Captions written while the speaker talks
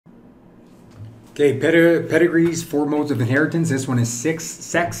Okay, pedigrees, 4 modes of inheritance. This one is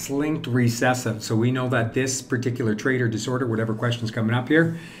sex-linked recessive. So we know that this particular trait or disorder, whatever question's coming up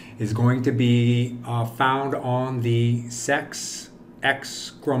here, is going to be found on the sex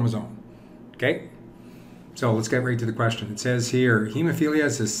X chromosome. Okay, so let's get right to the question. It says here, hemophilia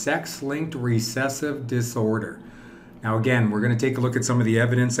is a sex-linked recessive disorder. Now again, we're going to take a look at some of the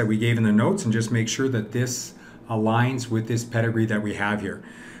evidence that we gave in the notes and just make sure that this aligns with this pedigree that we have here.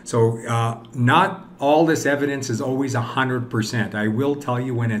 So not all this evidence is always 100%. I will tell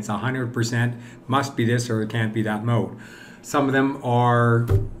you when it's 100%, must be this or it can't be that mode. Some of them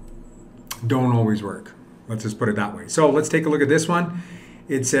don't always work. Let's just put it that way. So let's take a look at this one.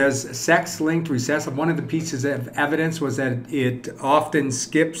 It says sex-linked recessive. One of the pieces of evidence was that it often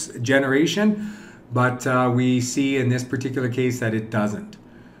skips generation, but we see in this particular case that it doesn't.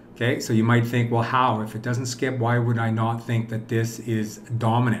 Okay, so you might think, well, how? If it doesn't skip, why would I not think that this is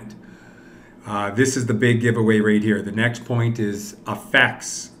dominant? This is the big giveaway right here. The next point is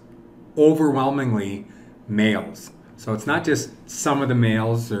affects overwhelmingly males. So it's not just some of the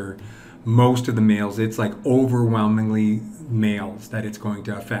males or most of the males, it's like overwhelmingly males that it's going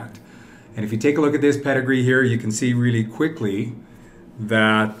to affect. And if you take a look at this pedigree here, you can see really quickly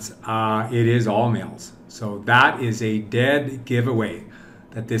that it is all males. So that is a dead giveaway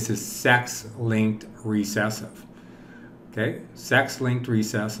that this is sex-linked recessive. Okay, sex-linked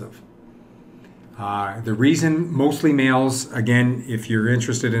recessive. The reason mostly males, again, if you're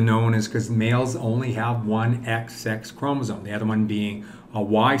interested in knowing, is because males only have one X sex chromosome, the other one being a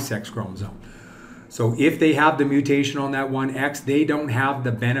Y sex chromosome. So if they have the mutation on that one X, they don't have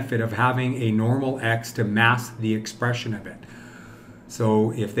the benefit of having a normal X to mask the expression of it.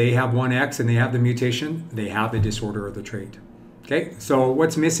 So if they have one X and they have the mutation, they have the disorder of the trait. Okay, so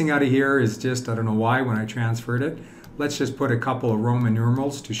what's missing out of here is just, I don't know why when I transferred it. Let's just put a couple of Roman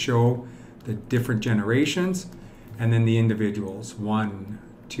numerals to show the different generations and then the individuals. 1,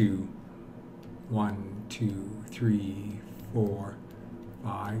 2, 1, 2, 3, 4,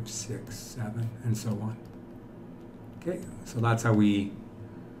 5, 6, 7, and so on. Okay, so that's how we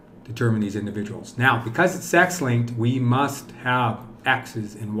determine these individuals. Now, because it's sex-linked, we must have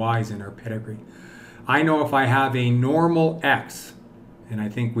X's and Y's in our pedigree. I know if I have a normal X, and I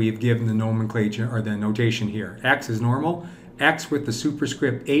think we've given the nomenclature or the notation here. X is normal. X with the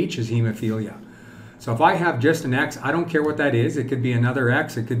superscript H is hemophilia. So if I have just an X, I don't care what that is. It could be another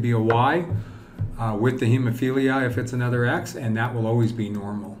X. It could be a Y with the hemophilia if it's another X, and that will always be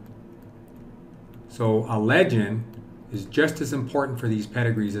normal. So a legend is just as important for these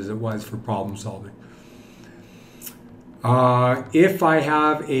pedigrees as it was for problem solving. If I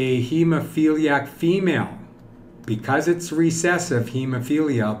have a hemophiliac female, because it's recessive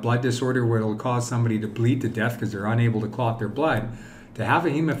hemophilia, a blood disorder where it'll cause somebody to bleed to death because they're unable to clot their blood, to have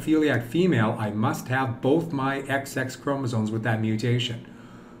a hemophiliac female, I must have both my XX chromosomes with that mutation.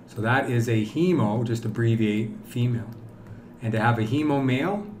 So that is a hemo, just abbreviate female. And to have a hemo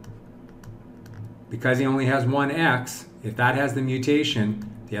male, because he only has one X, if that has the mutation,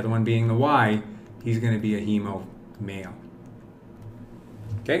 the other one being the Y, he's going to be a hemo male.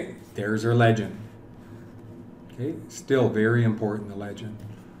 Okay, there's our legend. Okay, still very important, the legend.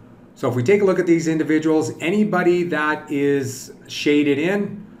 So if we take a look at these individuals, anybody that is shaded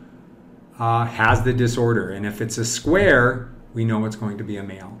in has the disorder. And if it's a square, we know it's going to be a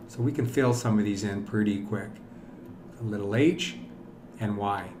male. So we can fill some of these in pretty quick. A little H and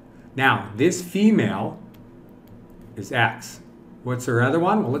Y. Now, this female is X. What's her other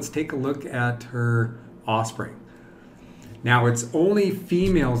one? Well, let's take a look at her offspring. Now, it's only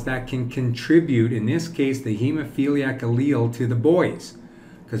females that can contribute, in this case, the hemophiliac allele to the boys.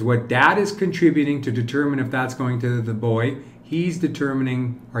 Because what dad is contributing to determine if that's going to the boy, he's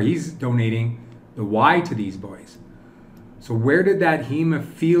determining, or he's donating the Y to these boys. So where did that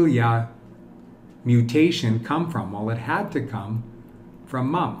hemophilia mutation come from? Well, it had to come from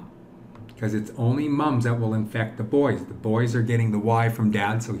mom. Because it's only moms that will infect the boys. The boys are getting the Y from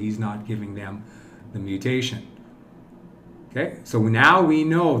dad, so he's not giving them the mutation. Okay, so now we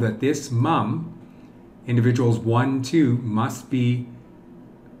know that this mom, individuals 1, 2, must be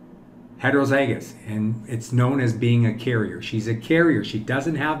heterozygous, and it's known as being a carrier. She's a carrier. She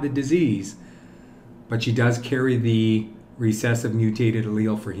doesn't have the disease, but she does carry the recessive mutated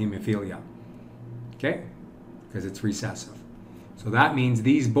allele for hemophilia. Okay, because it's recessive. So that means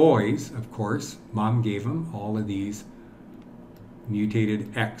these boys, of course, mom gave them all of these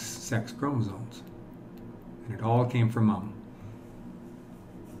mutated X sex chromosomes. And it all came from mom.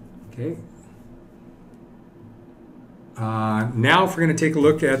 Okay. Now if we're going to take a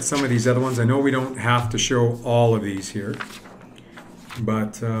look at some of these other ones, I know we don't have to show all of these here.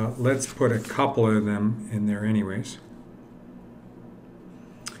 but let's put a couple of them in there anyways.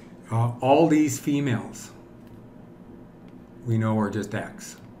 All these females we know are just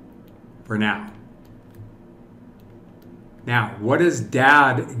X for now. Now, what does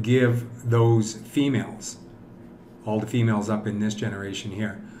Dad give those females? All the females up in this generation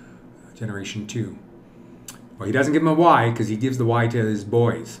here, generation 2. Well, he doesn't give them a Y because he gives the Y to his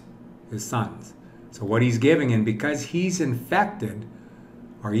boys, his sons. So what he's giving, and because he's infected,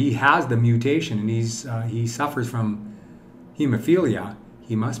 or he has the mutation, and he suffers from hemophilia,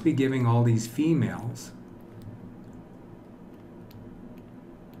 he must be giving all these females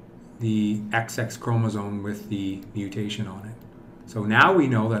the XX chromosome with the mutation on it. So now we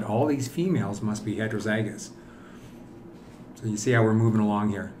know that all these females must be heterozygous. So you see how we're moving along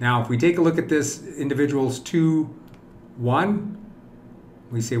here. Now, if we take a look at this individual's 2-1,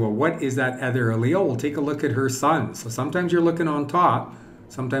 we say, well, what is that other allele? We'll take a look at her sons. So sometimes you're looking on top,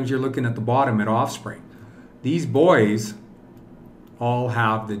 sometimes you're looking at the bottom at offspring. These boys all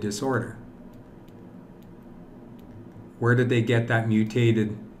have the disorder. Where did they get that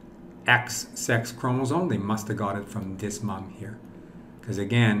mutated X sex chromosome? They must have got it from this mom here. Because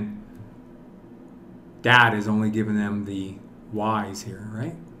again, Dad is only giving them the Y's here,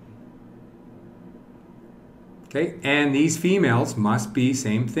 right? Okay, and these females must be,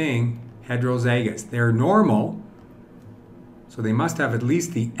 same thing, heterozygous. They're normal, so they must have at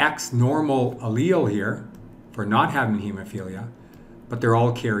least the X normal allele here for not having hemophilia, but they're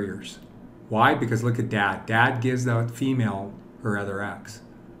all carriers. Why? Because look at Dad. Dad gives the female her other X.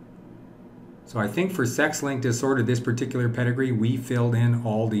 So I think for sex-linked disorder, this particular pedigree, we filled in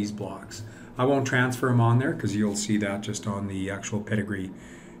all these blocks. I won't transfer them on there because you'll see that just on the actual pedigree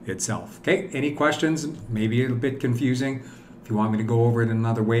itself. Okay, any questions? Maybe a bit confusing. If you want me to go over it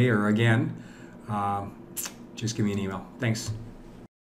another way or again, just give me an email. Thanks.